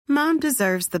Mom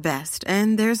deserves the best,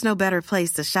 and there's no better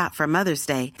place to shop for Mother's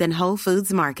Day than Whole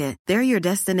Foods Market. They're your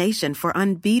destination for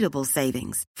unbeatable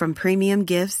savings, from premium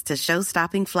gifts to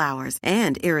show-stopping flowers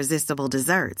and irresistible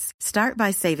desserts. Start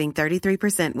by saving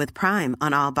 33% with Prime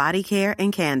on all body care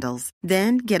and candles.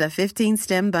 Then get a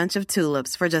 15-stem bunch of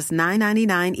tulips for just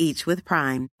 $9.99 each with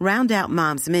Prime. Round out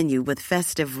Mom's menu with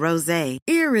festive rosé,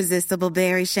 irresistible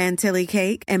berry chantilly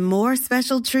cake, and more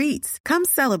special treats. Come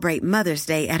celebrate Mother's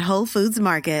Day at Whole Foods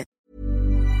Market.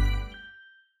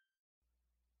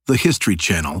 The History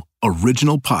Channel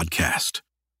original podcast.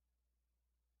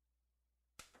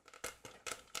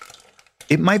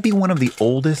 It might be one of the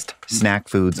oldest snack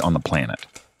foods on the planet.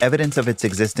 Evidence of its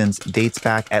existence dates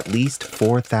back at least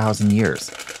 4,000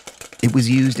 years. It was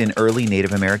used in early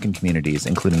Native American communities,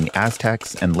 including the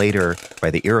Aztecs and later by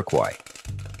the Iroquois.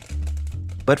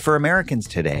 But for Americans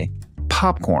today,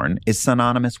 popcorn is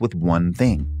synonymous with one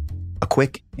thing: a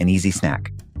quick and easy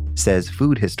snack, says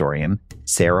food historian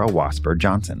Sarah Wasper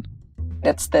Johnson.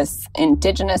 It's this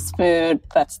indigenous food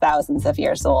that's thousands of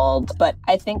years old, but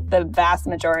I think the vast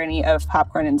majority of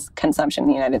popcorn consumption in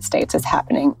the United States is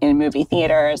happening in movie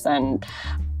theaters and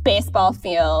baseball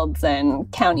fields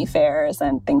and county fairs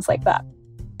and things like that.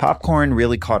 Popcorn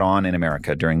really caught on in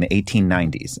America during the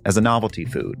 1890s as a novelty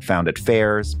food found at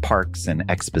fairs, parks, and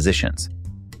expositions.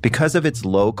 Because of its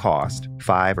low cost,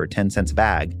 5 or 10 cents a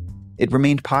bag, it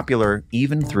remained popular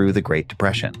even through the Great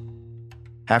Depression.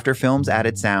 After films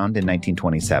added sound in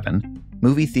 1927,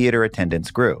 movie theater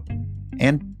attendance grew,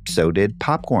 and so did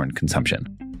popcorn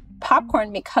consumption.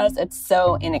 Popcorn, because it's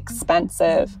so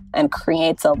inexpensive and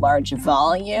creates a large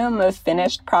volume of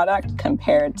finished product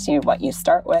compared to what you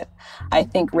start with, I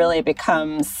think really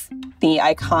becomes the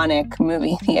iconic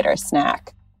movie theater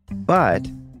snack. But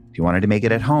if you wanted to make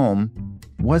it at home,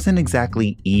 it wasn't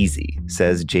exactly easy,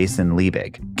 says Jason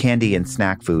Liebig, candy and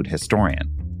snack food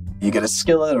historian. You get a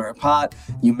skillet or a pot,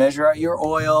 you measure out your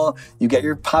oil, you get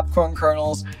your popcorn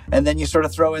kernels, and then you sort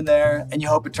of throw in there and you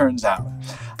hope it turns out.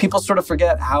 People sort of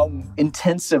forget how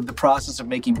intensive the process of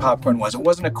making popcorn was. It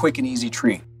wasn't a quick and easy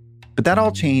treat. But that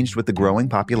all changed with the growing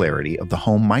popularity of the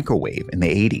home microwave in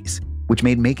the 80s, which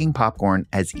made making popcorn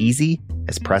as easy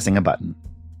as pressing a button.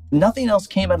 Nothing else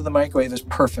came out of the microwave as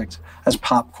perfect as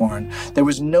popcorn. There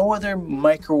was no other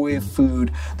microwave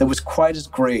food that was quite as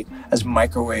great as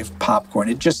microwave popcorn.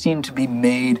 It just seemed to be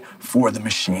made for the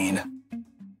machine.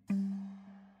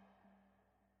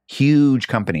 Huge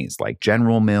companies like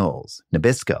General Mills,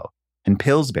 Nabisco, and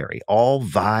Pillsbury all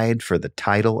vied for the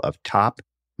title of top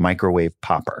microwave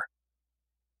popper.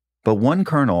 But one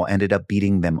kernel ended up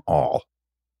beating them all.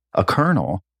 A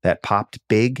kernel that popped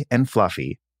big and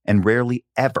fluffy and rarely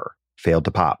ever failed to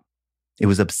pop. It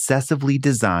was obsessively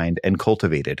designed and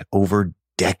cultivated over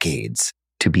decades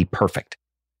to be perfect.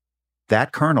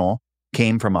 That kernel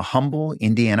came from a humble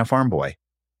Indiana farm boy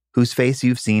whose face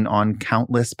you've seen on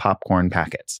countless popcorn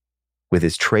packets. With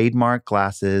his trademark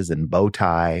glasses and bow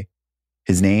tie,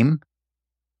 his name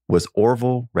was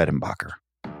Orville Redenbacher.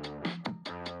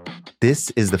 This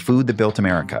is The Food That Built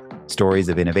America, stories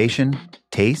of innovation,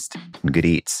 taste, and good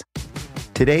eats.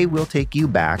 Today, we'll take you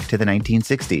back to the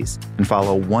 1960s and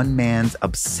follow one man's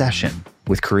obsession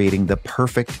with creating the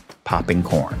perfect popping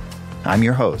corn. I'm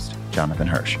your host, Jonathan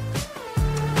Hirsch.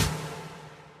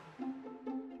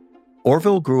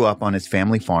 Orville grew up on his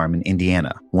family farm in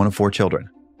Indiana, one of 4 children.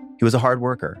 He was a hard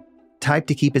worker, type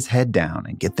to keep his head down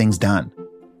and get things done.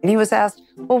 And he was asked,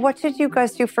 well, what did you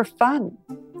guys do for fun?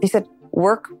 He said,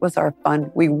 work was our fun.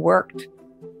 We worked.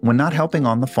 When not helping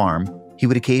on the farm, he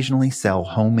would occasionally sell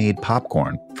homemade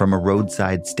popcorn from a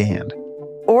roadside stand.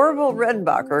 Orville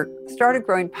Redenbacher started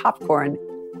growing popcorn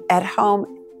at home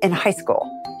in high school.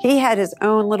 He had his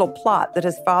own little plot that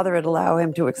his father would allow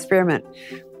him to experiment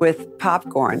with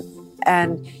popcorn.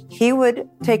 And he would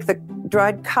take the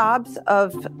dried cobs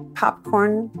of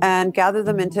popcorn and gather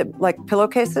them into like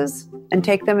pillowcases and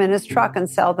take them in his truck and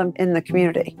sell them in the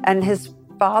community. And his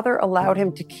father allowed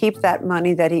him to keep that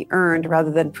money that he earned rather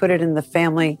than put it in the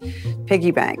family piggy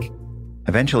bank.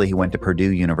 Eventually, he went to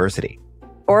Purdue University.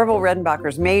 Orville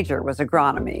Redenbacher's major was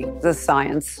agronomy, the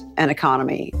science and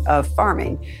economy of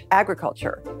farming,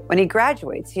 agriculture. When he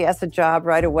graduates, he has a job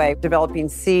right away developing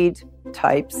seed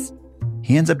types.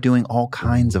 He ends up doing all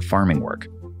kinds of farming work.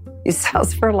 He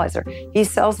sells fertilizer. He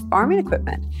sells farming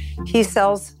equipment. He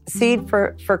sells seed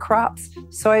for crops,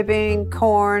 soybean,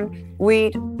 corn,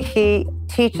 wheat. He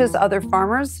teaches other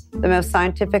farmers the most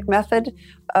scientific method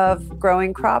of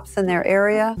growing crops in their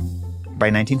area. By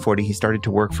 1940, he started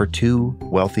to work for 2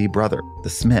 wealthy brothers,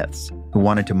 the Smiths, who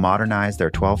wanted to modernize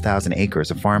their 12,000 acres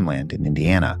of farmland in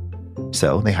Indiana.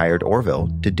 So they hired Orville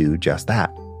to do just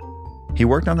that. He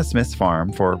worked on the Smiths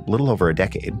farm for a little over a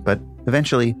decade, but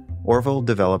eventually Orville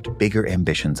developed bigger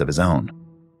ambitions of his own.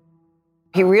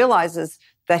 He realizes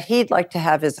that he'd like to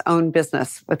have his own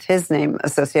business with his name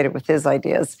associated with his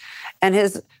ideas. And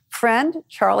his friend,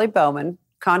 Charlie Bowman,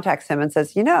 contacts him and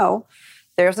says,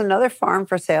 there's another farm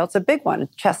for sale. It's a big one,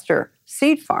 Chester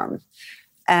Seed Farm.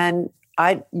 And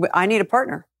I need a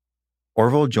partner.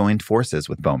 Orville joined forces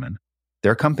with Bowman.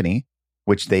 Their company,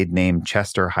 which they'd named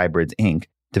Chester Hybrids, Inc.,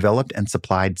 developed and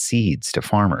supplied seeds to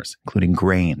farmers, including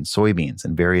grain, soybeans,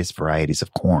 and various varieties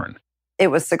of corn. It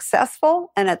was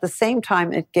successful, and at the same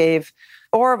time, it gave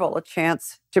Orville a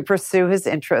chance to pursue his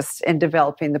interest in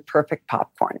developing the perfect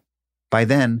popcorn. By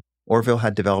then, Orville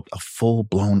had developed a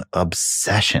full-blown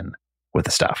obsession with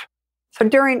the stuff. So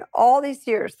during all these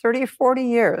years, 30 or 40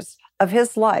 years of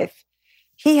his life,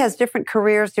 he has different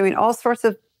careers doing all sorts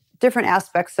of different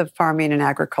aspects of farming and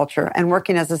agriculture and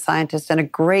working as a scientist and a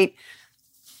great,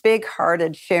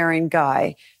 big-hearted, sharing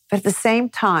guy. But at the same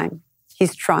time,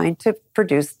 he's trying to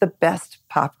produce the best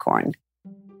popcorn.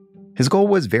 His goal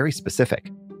was very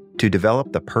specific, to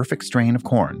develop the perfect strain of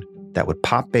corn that would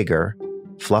pop bigger,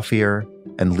 fluffier,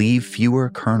 and leave fewer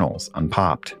kernels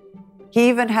unpopped. He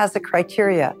even has a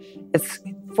criteria. It's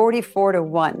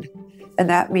 44-1. And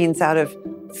that means out of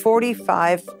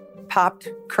 45 popped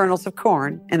kernels of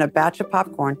corn in a batch of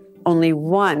popcorn, only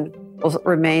one will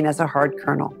remain as a hard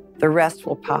kernel. The rest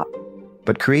will pop.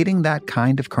 But creating that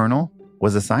kind of kernel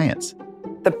was a science.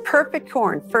 The perfect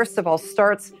corn, first of all,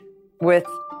 starts with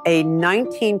a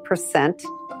 19%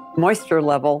 moisture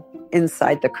level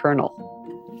inside the kernel.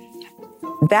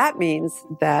 That means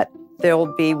that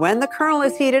there'll be, when the kernel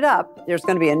is heated up, there's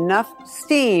going to be enough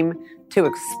steam to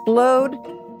explode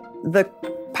the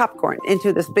popcorn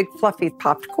into this big fluffy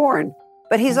popped corn.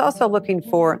 But he's also looking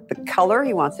for the color.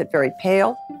 He wants it very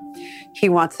pale. He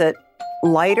wants it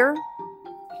lighter.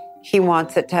 He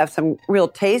wants it to have some real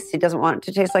taste. He doesn't want it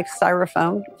to taste like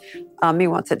styrofoam. He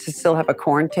wants it to still have a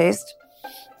corn taste.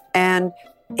 And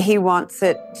he wants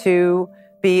it to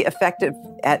be effective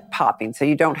at popping, so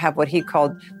you don't have what he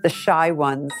called the shy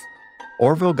ones.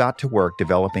 Orville got to work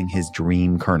developing his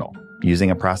dream kernel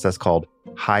using a process called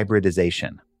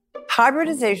hybridization.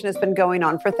 Hybridization has been going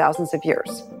on for thousands of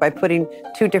years by putting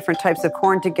two different types of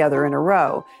corn together in a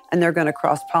row, and they're going to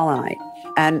cross-pollinate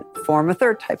and form a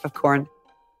third type of corn.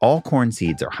 All corn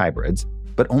seeds are hybrids,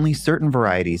 but only certain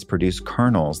varieties produce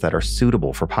kernels that are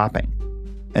suitable for popping.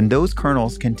 And those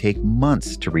kernels can take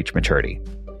months to reach maturity,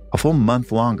 a full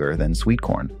month longer than sweet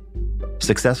corn.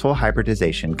 Successful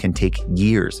hybridization can take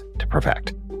years to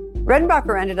perfect.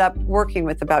 Redenbacher ended up working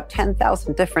with about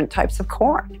 10,000 different types of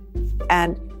corn.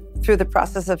 And through the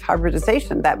process of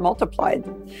hybridization, that multiplied.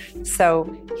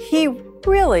 So he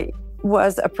really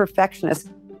was a perfectionist.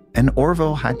 And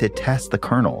Orville had to test the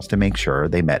kernels to make sure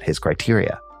they met his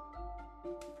criteria.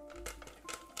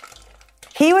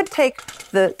 He would take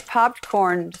the popped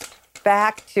corn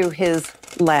back to his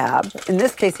lab. In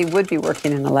this case, he would be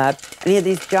working in a lab. And he had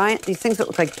these things that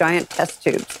look like giant test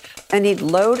tubes. And he'd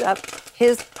load up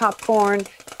his popcorn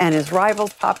and his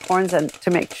rivals' popcorns and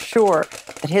to make sure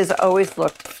that his always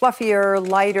looked fluffier,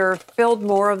 lighter, filled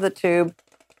more of the tube.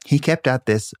 He kept at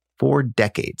this for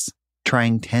decades,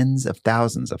 trying tens of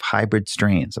thousands of hybrid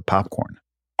strains of popcorn.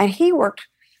 And he worked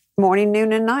morning,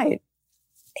 noon, and night.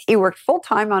 He worked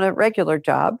full-time on a regular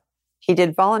job. He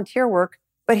did volunteer work,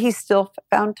 but he still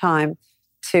found time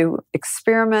to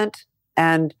experiment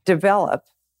and develop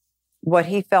what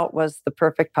he felt was the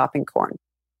perfect popping corn.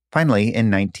 Finally, in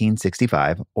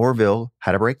 1965, Orville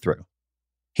had a breakthrough.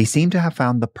 He seemed to have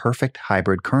found the perfect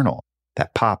hybrid kernel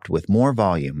that popped with more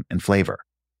volume and flavor.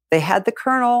 They had the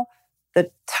kernel,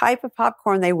 the type of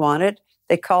popcorn they wanted.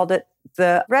 They called it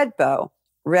the Red Bow.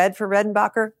 Red for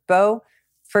Redenbacher, Bow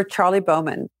for Charlie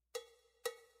Bowman.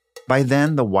 By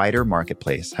then, the wider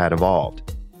marketplace had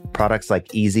evolved. Products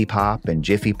like Easy Pop and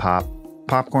Jiffy Pop,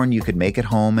 popcorn you could make at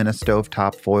home in a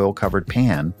stovetop foil-covered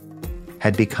pan,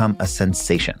 had become a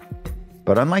sensation.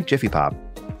 But unlike Jiffy Pop,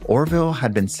 Orville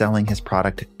had been selling his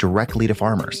product directly to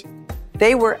farmers.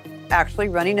 They were actually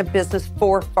running a business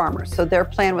for farmers. So their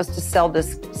plan was to sell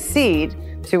this seed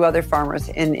to other farmers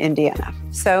in Indiana.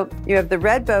 So you have the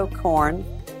Red Bow corn,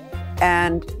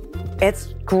 and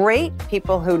it's great.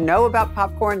 People who know about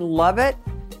popcorn love it,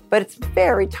 but it's a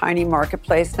very tiny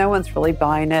marketplace. No one's really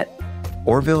buying it.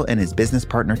 Orville and his business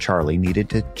partner Charlie needed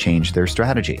to change their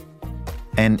strategy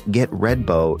and get Red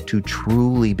Bow to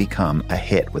truly become a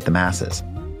hit with the masses.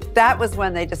 That was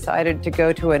when they decided to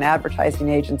go to an advertising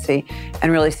agency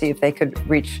and really see if they could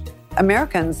reach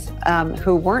Americans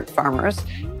who weren't farmers,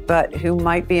 but who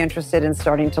might be interested in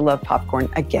starting to love popcorn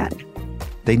again.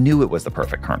 They knew it was the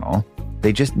perfect kernel,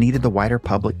 They just needed the wider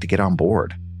public to get on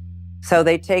board. So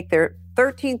they take their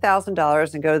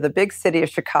 $13,000 and go to the big city of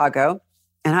Chicago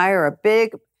and hire a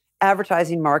big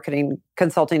advertising marketing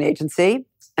consulting agency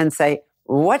and say,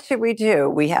 what should we do?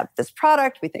 We have this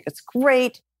product. We think it's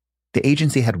great. The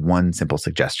agency had one simple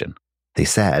suggestion. They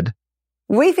said,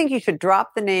 we think you should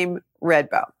drop the name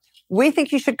Redbow. We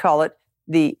think you should call it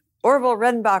the Orville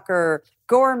Redenbacher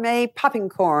Gourmet Popping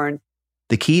Corn.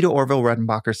 The key to Orville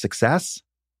Redenbacher's success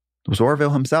was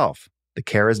Orville himself, the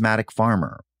charismatic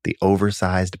farmer, the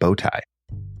oversized bow tie.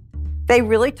 They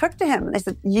really took to him. They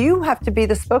said, you have to be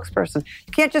the spokesperson.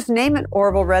 You can't just name it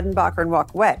Orville Redenbacher and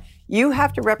walk away. You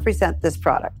have to represent this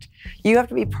product. You have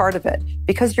to be part of it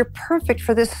because you're perfect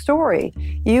for this story.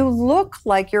 You look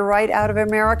like you're right out of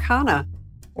Americana.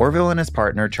 Orville and his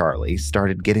partner, Charlie,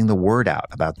 started getting the word out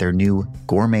about their new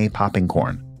gourmet popping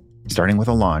corn, starting with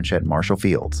a launch at Marshall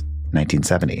Field's in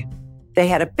 1970. They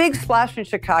had a big splash in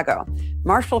Chicago.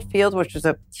 Marshall Field, which was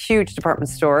a huge department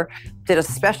store, did a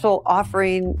special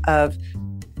offering of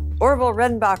Orville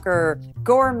Redenbacher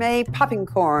Gourmet Popping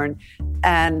Corn,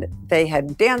 and they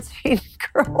had dancing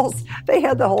girls. They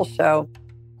had the whole show.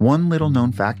 One little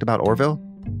known fact about Orville,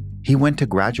 he went to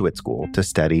graduate school to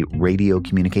study radio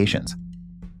communications,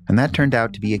 and that turned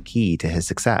out to be a key to his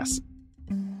success.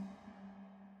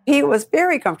 He was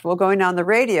very comfortable going on the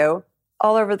radio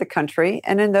all over the country.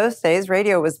 And in those days,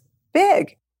 radio was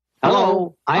big.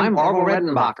 Hello, I'm Orville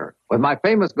Redenbacher with my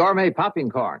famous gourmet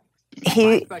popping corn.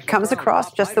 He comes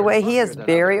across just the way he is,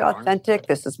 very authentic.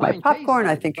 This is my popcorn.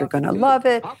 I think you're going to love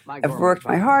it. I've worked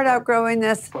my heart out growing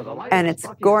this, and it's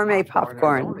gourmet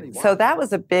popcorn. So that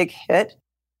was a big hit.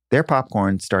 Their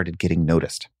popcorn started getting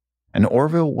noticed, and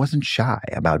Orville wasn't shy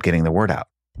about getting the word out.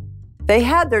 They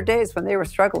had their days when they were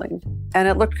struggling, and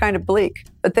it looked kind of bleak.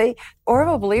 But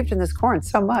Orville believed in this corn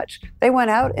so much. They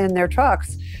went out in their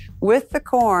trucks with the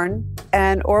corn,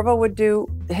 and Orville would do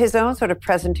his own sort of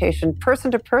presentation,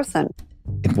 person to person.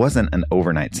 It wasn't an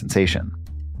overnight sensation.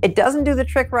 It doesn't do the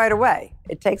trick right away.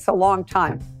 It takes a long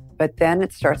time, but then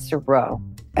it starts to grow.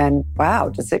 And wow,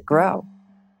 does it grow.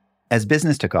 As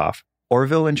business took off,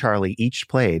 Orville and Charlie each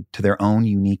played to their own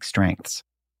unique strengths.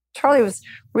 Charlie was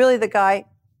really the guy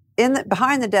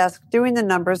behind the desk, doing the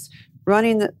numbers,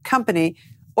 running the company.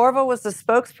 Orville was the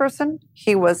spokesperson.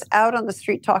 He was out on the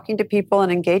street talking to people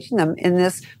and engaging them in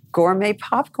this gourmet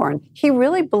popcorn. He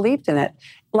really believed in it.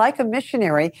 Like a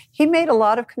missionary, he made a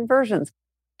lot of conversions.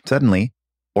 Suddenly,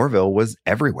 Orville was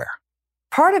everywhere.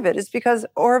 Part of it is because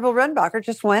Orville Redenbacher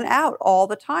just went out all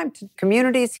the time to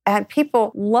communities, and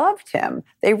people loved him.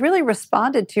 They really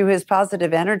responded to his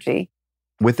positive energy.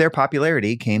 With their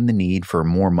popularity came the need for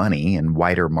more money and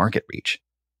wider market reach.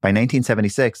 By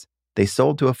 1976, they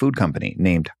sold to a food company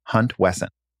named Hunt Wesson.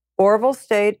 Orville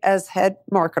stayed as head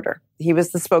marketer. He was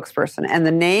the spokesperson, and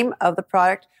the name of the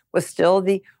product was still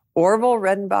the Orville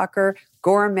Redenbacher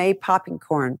Gourmet Popping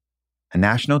Corn. A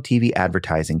national TV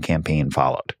advertising campaign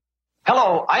followed.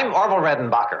 Hello, I'm Orville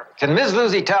Redenbacher. Can Ms.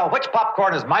 Lucy tell which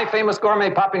popcorn is my famous gourmet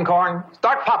popping corn?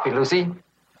 Start poppy, Lucy.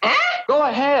 Go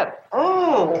ahead.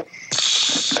 Oh,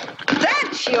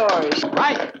 that's yours.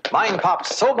 Right. Mine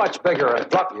pops so much bigger and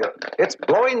fluffier. It's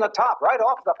blowing the top right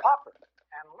off the popper.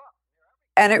 And look.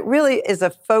 And it really is a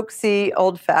folksy,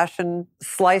 old-fashioned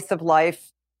slice of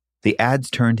life. The ads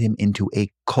turned him into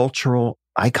a cultural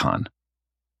icon.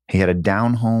 He had a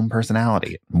down-home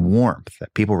personality, warmth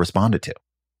that people responded to.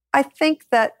 I think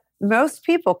that most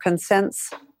people can sense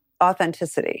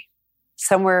authenticity.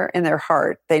 Somewhere in their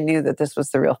heart, they knew that this was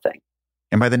the real thing.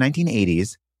 And by the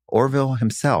 1980s, Orville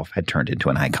himself had turned into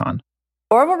an icon.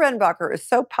 Orville Redenbacher is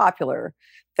so popular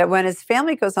that when his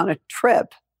family goes on a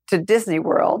trip to Disney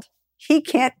World, he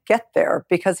can't get there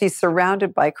because he's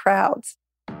surrounded by crowds.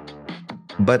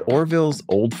 But Orville's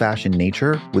old-fashioned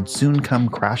nature would soon come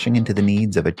crashing into the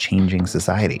needs of a changing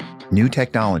society. New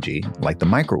technology, like the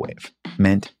microwave,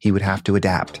 meant he would have to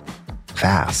adapt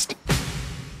fast.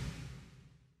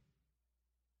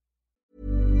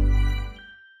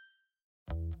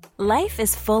 Life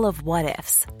is full of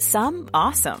what-ifs. Some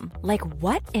awesome, like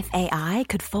what if AI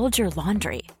could fold your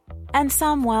laundry? And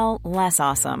some, well, less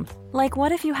awesome, like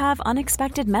what if you have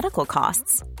unexpected medical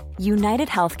costs? United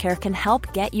Healthcare can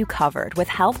help get you covered with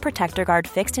Health Protector Guard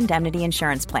fixed indemnity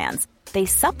insurance plans. They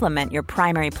supplement your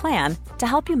primary plan to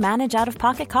help you manage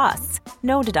out-of-pocket costs.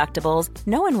 No deductibles,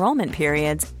 no enrollment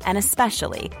periods, and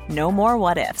especially no more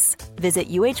what-ifs. Visit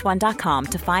UH1.com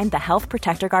to find the Health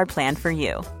Protector Guard plan for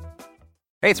you.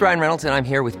 Hey, it's Ryan Reynolds, and I'm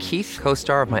here with Keith,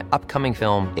 co-star of my upcoming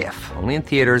film, If, only in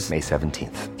theaters May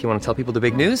 17th. Do you want to tell people the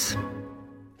big news?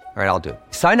 All right, I'll do it.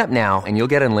 Sign up now and you'll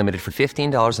get unlimited for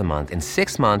 $15 a month and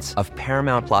 6 months of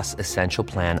Paramount Plus Essential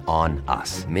Plan on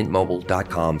us.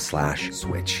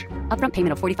 MintMobile.com/switch. Upfront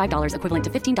payment of $45 equivalent to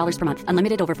 $15 per month.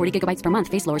 Unlimited over 40 gigabytes per month.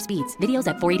 Face lower speeds. Videos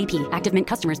at 480p. Active Mint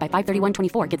customers by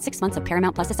 531.24 get 6 months of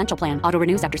Paramount Plus Essential Plan. Auto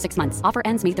renews after 6 months. Offer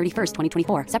ends May 31st,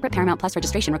 2024. Separate Paramount Plus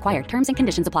registration required. Terms and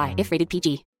conditions apply if rated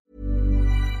PG.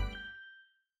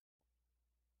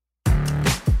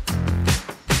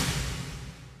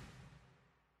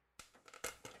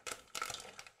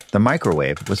 The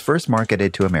microwave was first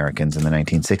marketed to Americans in the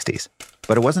 1960s,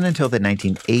 but it wasn't until the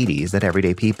 1980s that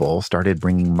everyday people started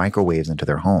bringing microwaves into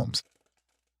their homes.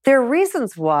 There are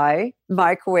reasons why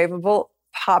microwavable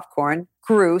popcorn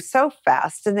grew so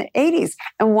fast in the 80s.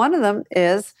 And one of them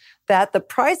is that the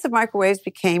price of microwaves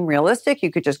became realistic. You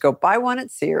could just go buy one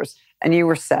at Sears and you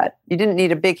were set. You didn't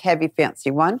need a big, heavy, fancy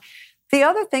one. The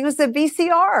other thing was the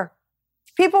VCR.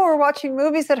 People were watching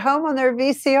movies at home on their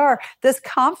VCR. This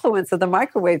confluence of the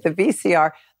microwave, the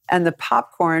VCR, and the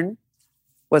popcorn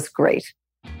was great.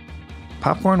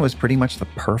 Popcorn was pretty much the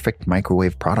perfect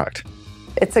microwave product.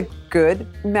 It's a good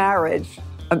marriage,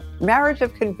 a marriage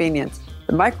of convenience,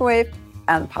 the microwave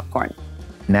and the popcorn.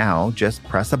 Now, just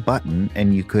press a button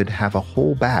and you could have a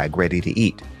whole bag ready to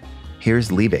eat.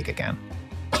 Here's Liebig again.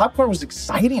 Popcorn was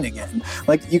exciting again.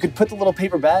 Like, you could put the little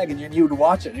paper bag and you would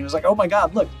watch it, and it was like, oh my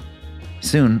God, look.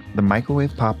 Soon, the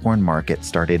microwave popcorn market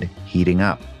started heating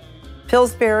up.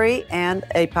 Pillsbury and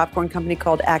a popcorn company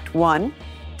called Act One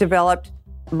developed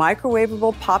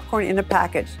microwavable popcorn in a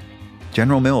package.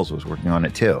 General Mills was working on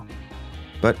it too.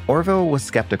 But Orville was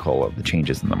skeptical of the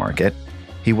changes in the market.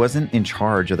 He wasn't in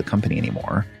charge of the company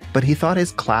anymore, but he thought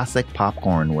his classic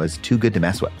popcorn was too good to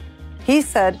mess with. He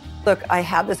said, look, I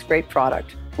have this great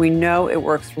product. We know it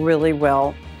works really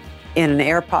well in an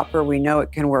air popper. We know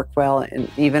it can work well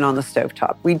even on the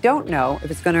stovetop. We don't know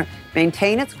if it's going to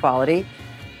maintain its quality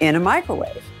in a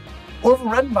microwave. Orville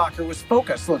Redenbacher was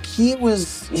focused. Look, he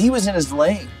was in his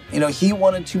lane. He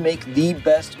wanted to make the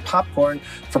best popcorn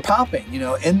for popping,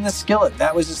 in the skillet.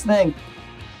 That was his thing.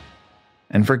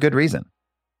 And for good reason.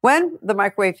 When the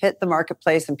microwave hit the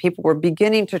marketplace and people were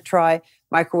beginning to try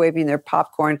microwaving their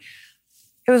popcorn,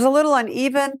 it was a little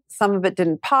uneven. Some of it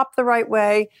didn't pop the right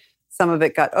way. Some of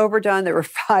it got overdone. There were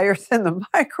fires in the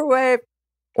microwave.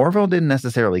 Orville didn't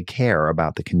necessarily care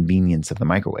about the convenience of the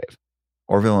microwave.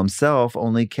 Orville himself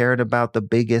only cared about the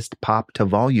biggest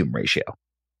pop-to-volume ratio.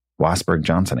 Wasberg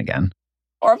Johnson again.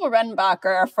 Orville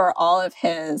Redenbacher, for all of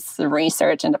his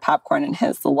research into popcorn and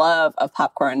his love of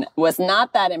popcorn, was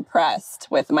not that impressed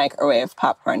with microwave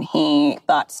popcorn. He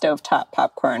thought stovetop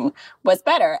popcorn was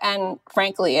better, and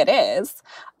frankly it is,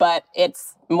 but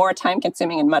it's more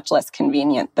time-consuming and much less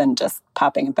convenient than just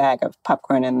popping a bag of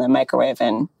popcorn in the microwave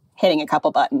and hitting a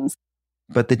couple buttons.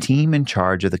 But the team in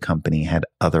charge of the company had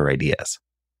other ideas.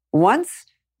 Once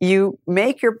you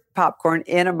make your popcorn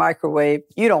in a microwave,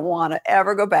 you don't want to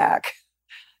ever go back.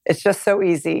 It's just so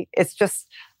easy. It's just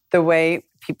the way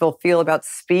people feel about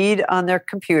speed on their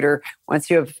computer. Once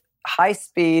you have high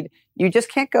speed, you just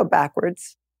can't go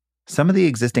backwards. Some of the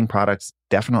existing products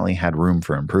definitely had room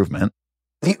for improvement.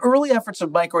 The early efforts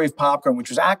of microwave popcorn, which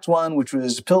was Act One, which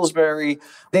was Pillsbury,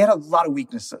 they had a lot of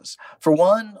weaknesses. For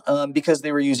one, because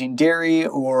they were using dairy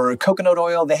or coconut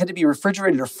oil, they had to be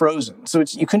refrigerated or frozen. So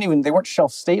they weren't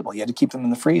shelf stable. You had to keep them in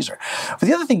the freezer. But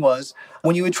the other thing was,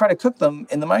 when you would try to cook them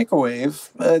in the microwave,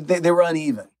 they were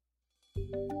uneven.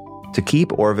 To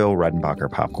keep Orville Redenbacher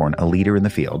popcorn a leader in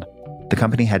the field, the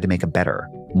company had to make a better,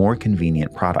 more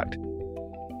convenient product.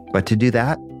 But to do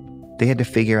that, they had to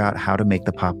figure out how to make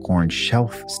the popcorn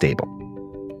shelf-stable.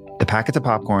 The packets of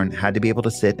popcorn had to be able to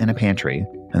sit in a pantry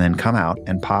and then come out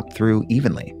and pop through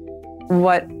evenly.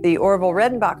 What the Orville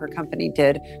Redenbacher company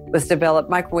did was develop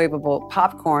microwavable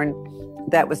popcorn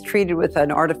that was treated with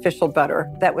an artificial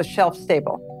butter that was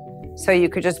shelf-stable. So you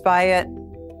could just buy it,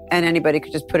 and anybody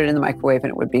could just put it in the microwave and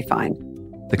it would be fine.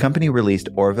 The company released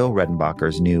Orville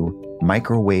Redenbacher's new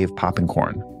microwave popping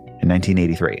corn in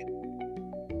 1983.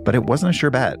 But it wasn't a sure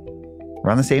bet.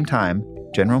 Around the same time,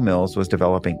 General Mills was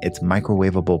developing its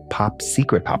microwavable Pop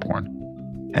Secret popcorn,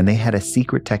 and they had a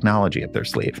secret technology up their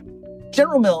sleeve.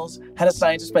 General Mills had a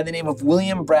scientist by the name of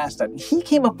William Brastad, and he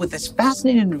came up with this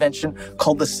fascinating invention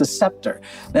called the Scepter.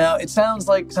 Now, it sounds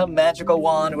like some magical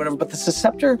wand or whatever, but the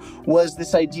Scepter was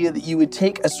this idea that you would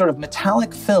take a sort of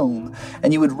metallic film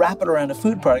and you would wrap it around a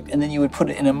food product, and then you would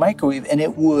put it in a microwave, and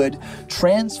it would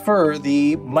transfer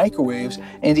the microwaves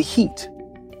into heat.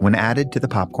 When added to the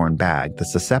popcorn bag, the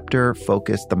Scepter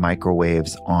focused the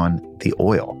microwaves on the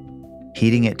oil,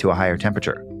 heating it to a higher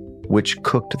temperature, which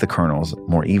cooked the kernels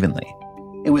more evenly.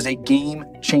 It was a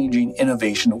game-changing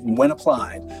innovation when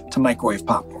applied to microwave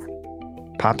popcorn.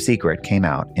 Pop Secret came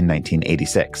out in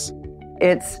 1986.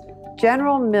 It's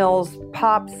General Mills'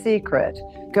 Pop Secret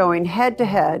going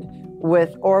head-to-head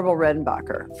with Orville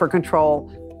Redenbacher for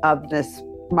control of this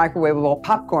microwavable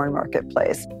popcorn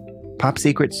marketplace. Pop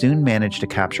Secret soon managed to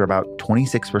capture about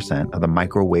 26% of the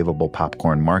microwavable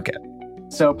popcorn market.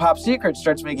 So Pop Secret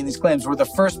starts making these claims. We're the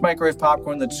first microwave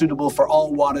popcorn that's suitable for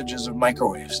all wattages of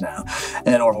microwaves now.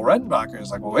 And Orville Redenbacher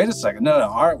is like, well, wait a second.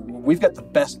 No. We've got the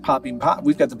best popping pop.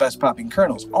 We've got the best popping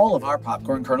kernels. All of our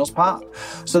popcorn kernels pop.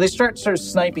 So they start sort of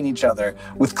sniping each other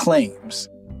with claims.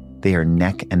 They are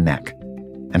neck and neck.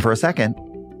 And for a second,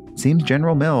 it seems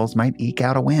General Mills might eke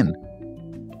out a win.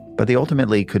 But they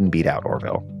ultimately couldn't beat out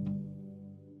Orville.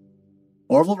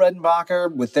 Orville Redenbacher,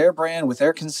 with their brand, with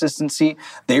their consistency,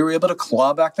 they were able to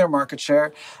claw back their market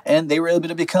share, and they were able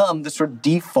to become the sort of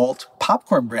default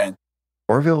popcorn brand.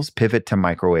 Orville's pivot to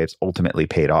microwaves ultimately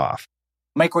paid off.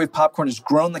 Microwave popcorn has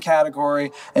grown the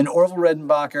category, and Orville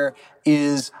Redenbacher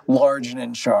is large and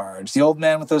in charge. The old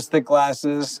man with those thick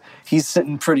glasses, he's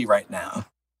sitting pretty right now.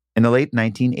 In the late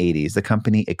 1980s, the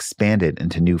company expanded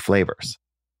into new flavors.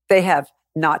 They have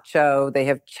nacho, they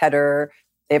have cheddar,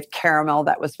 they have caramel,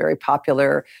 that was very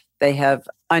popular. They have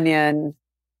onion.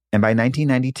 And by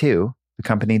 1992, the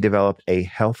company developed a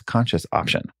health-conscious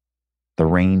option. The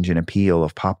range and appeal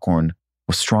of popcorn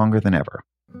was stronger than ever.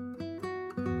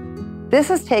 This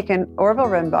has taken Orville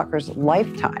Redenbacher's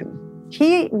lifetime.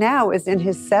 He now is in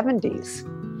his 70s.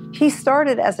 He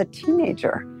started as a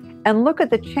teenager, and look at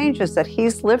the changes that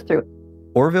he's lived through.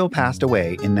 Orville passed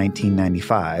away in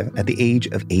 1995 at the age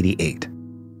of 88.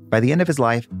 By the end of his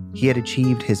life, he had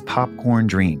achieved his popcorn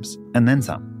dreams, and then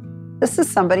some. This is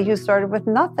somebody who started with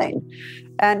nothing.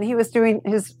 And he was doing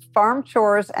his farm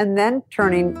chores and then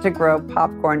turning to grow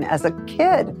popcorn as a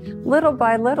kid, little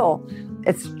by little.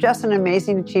 It's just an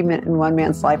amazing achievement in one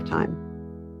man's lifetime.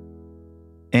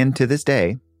 And to this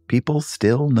day, people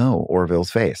still know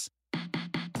Orville's face.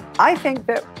 I think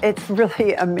that it's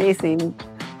really amazing,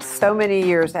 so many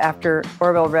years after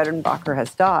Orville Redenbacher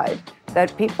has died,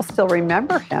 that people still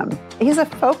remember him. He's a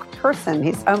folk person.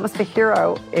 He's almost a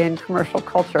hero in commercial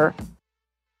culture.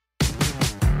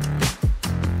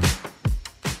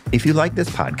 If you like this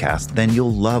podcast, then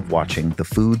you'll love watching the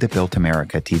Food That Built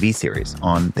America TV series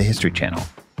on the History Channel.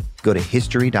 Go to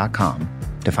history.com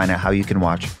to find out how you can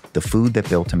watch The Food That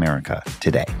Built America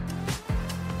today.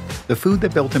 The Food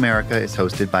That Built America is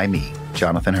hosted by me,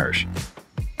 Jonathan Hirsch.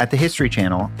 At the History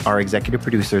Channel, our executive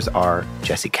producers are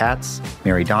Jesse Katz,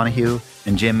 Mary Donahue,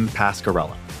 and Jim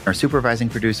Pascarella. Our supervising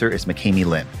producer is McKamey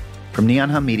Lynn. From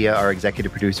Neon Hum Media, our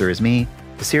executive producer is me.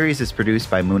 The series is produced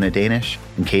by Muna Danish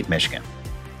and Kate Michigan.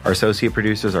 Our associate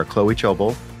producers are Chloe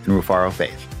Chobel and Rufaro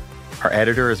Faith. Our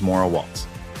editor is Maura Waltz.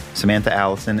 Samantha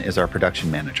Allison is our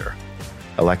production manager.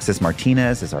 Alexis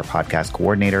Martinez is our podcast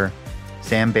coordinator.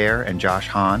 Sam Baer and Josh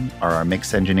Hahn are our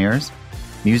mix engineers.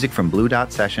 Music from Blue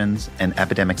Dot Sessions and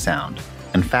Epidemic Sound,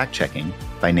 and fact-checking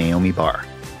by Naomi Barr.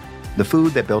 The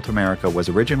Food That Built America was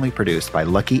originally produced by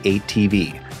Lucky 8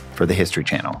 TV for the History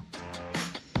Channel.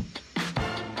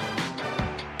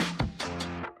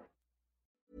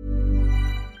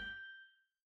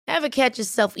 Ever catch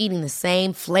yourself eating the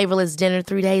same flavorless dinner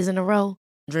 3 days in a row?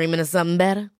 Dreaming of something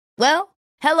better? Well,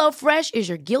 HelloFresh is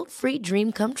your guilt-free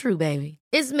dream come true, baby.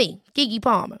 It's me, Keke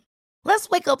Palmer.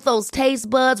 Let's wake up those taste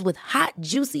buds with hot,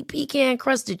 juicy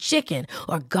pecan-crusted chicken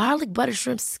or garlic butter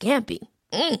shrimp scampi.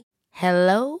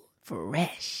 Hello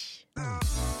Fresh.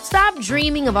 Stop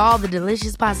dreaming of all the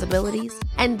delicious possibilities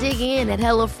and dig in at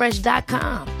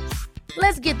HelloFresh.com.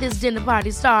 Let's get this dinner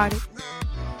party started.